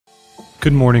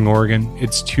Good morning, Oregon.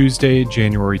 It's Tuesday,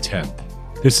 January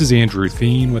 10th. This is Andrew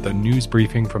Theen with a news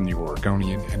briefing from the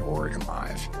Oregonian and Oregon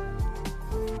Live.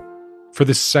 For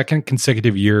the second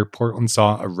consecutive year, Portland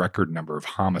saw a record number of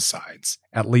homicides.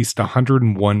 At least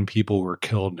 101 people were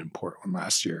killed in Portland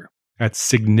last year. That's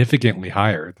significantly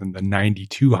higher than the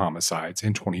 92 homicides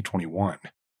in 2021.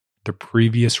 The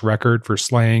previous record for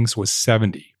slayings was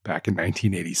 70 back in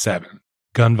 1987.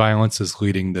 Gun violence is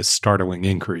leading this startling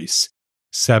increase.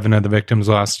 7 of the victims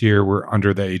last year were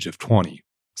under the age of 20.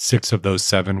 6 of those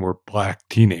 7 were Black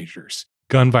teenagers.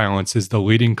 Gun violence is the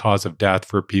leading cause of death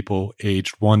for people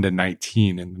aged 1 to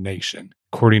 19 in the nation,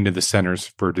 according to the Centers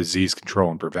for Disease Control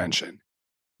and Prevention.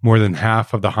 More than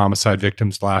half of the homicide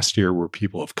victims last year were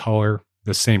people of color,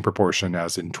 the same proportion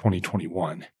as in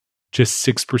 2021. Just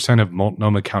 6% of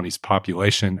Multnomah County's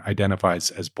population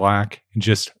identifies as Black, and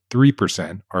just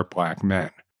 3% are Black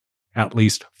men. At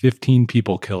least 15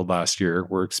 people killed last year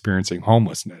were experiencing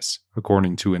homelessness,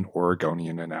 according to an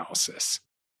Oregonian analysis.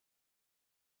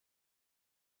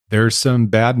 There's some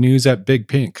bad news at Big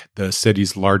Pink, the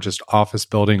city's largest office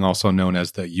building, also known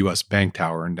as the U.S. Bank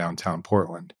Tower in downtown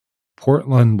Portland.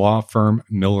 Portland law firm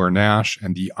Miller Nash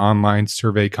and the online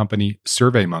survey company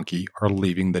SurveyMonkey are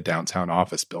leaving the downtown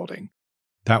office building.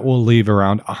 That will leave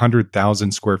around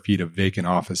 100,000 square feet of vacant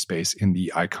office space in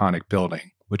the iconic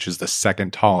building, which is the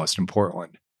second tallest in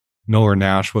Portland. Miller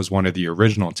Nash was one of the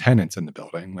original tenants in the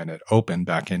building when it opened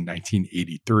back in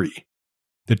 1983.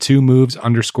 The two moves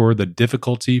underscore the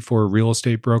difficulty for real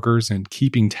estate brokers in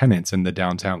keeping tenants in the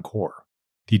downtown core.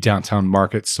 The downtown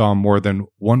market saw more than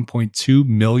 1.2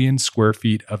 million square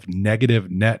feet of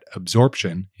negative net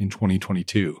absorption in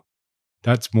 2022.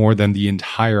 That's more than the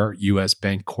entire U.S.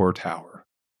 Bank core tower.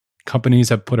 Companies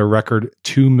have put a record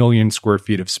 2 million square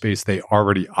feet of space they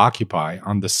already occupy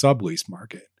on the sublease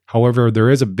market. However, there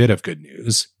is a bit of good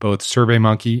news. Both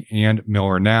SurveyMonkey and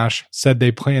Miller Nash said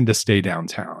they plan to stay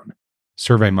downtown.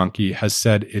 SurveyMonkey has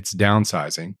said it's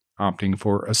downsizing, opting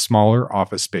for a smaller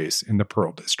office space in the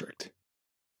Pearl District.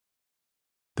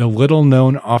 The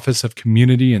little-known Office of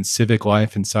Community and Civic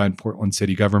Life inside Portland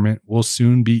city government will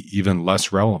soon be even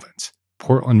less relevant.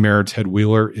 Portland Mayor Ted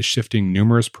Wheeler is shifting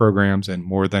numerous programs and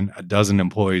more than a dozen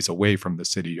employees away from the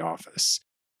city office.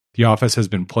 The office has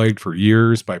been plagued for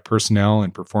years by personnel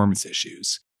and performance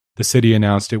issues. The city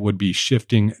announced it would be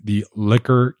shifting the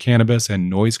liquor, cannabis, and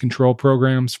noise control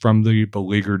programs from the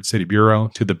beleaguered City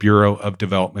Bureau to the Bureau of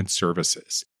Development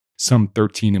Services. Some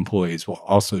 13 employees will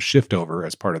also shift over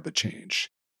as part of the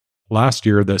change. Last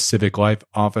year, the Civic Life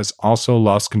office also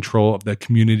lost control of the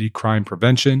community crime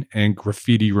prevention and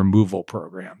graffiti removal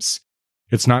programs.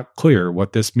 It's not clear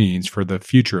what this means for the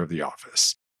future of the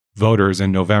office. Voters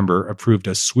in November approved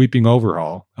a sweeping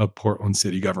overhaul of Portland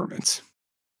city government.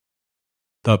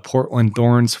 The Portland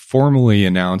Thorns formally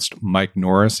announced Mike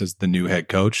Norris as the new head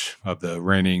coach of the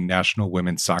reigning National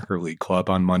Women's Soccer League club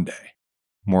on Monday.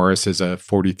 Morris is a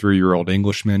 43-year-old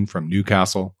Englishman from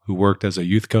Newcastle who worked as a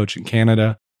youth coach in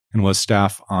Canada and was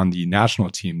staff on the national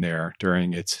team there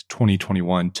during its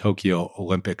 2021 Tokyo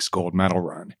Olympics gold medal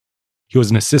run. He was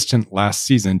an assistant last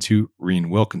season to Reen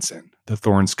Wilkinson, the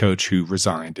Thorns coach who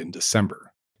resigned in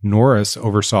December. Norris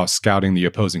oversaw scouting the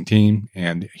opposing team,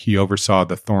 and he oversaw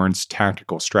the Thorns'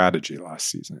 tactical strategy last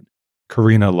season.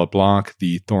 Karina LeBlanc,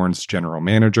 the Thorns' general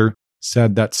manager,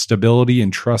 said that stability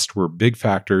and trust were big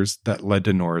factors that led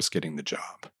to Norris getting the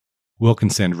job.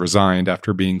 Wilkinson resigned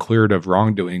after being cleared of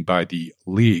wrongdoing by the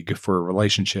league for a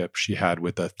relationship she had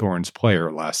with a Thorns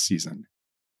player last season.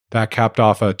 That capped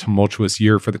off a tumultuous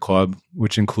year for the club,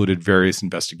 which included various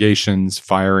investigations,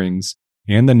 firings,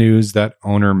 and the news that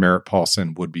owner Merritt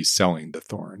Paulson would be selling the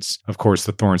Thorns. Of course,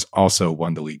 the Thorns also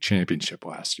won the league championship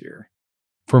last year.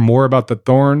 For more about the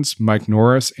Thorns, Mike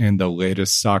Norris, and the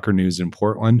latest soccer news in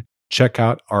Portland, check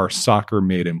out our Soccer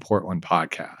Made in Portland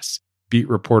podcast. Beat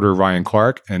reporter Ryan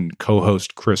Clark and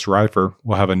co-host Chris Reifer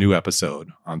will have a new episode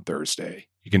on Thursday.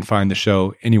 You can find the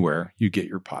show anywhere you get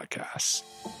your podcasts.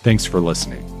 Thanks for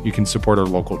listening. You can support our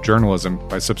local journalism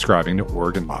by subscribing to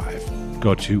Oregon Live.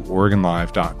 Go to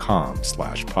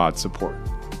OregonLive.com/pod support.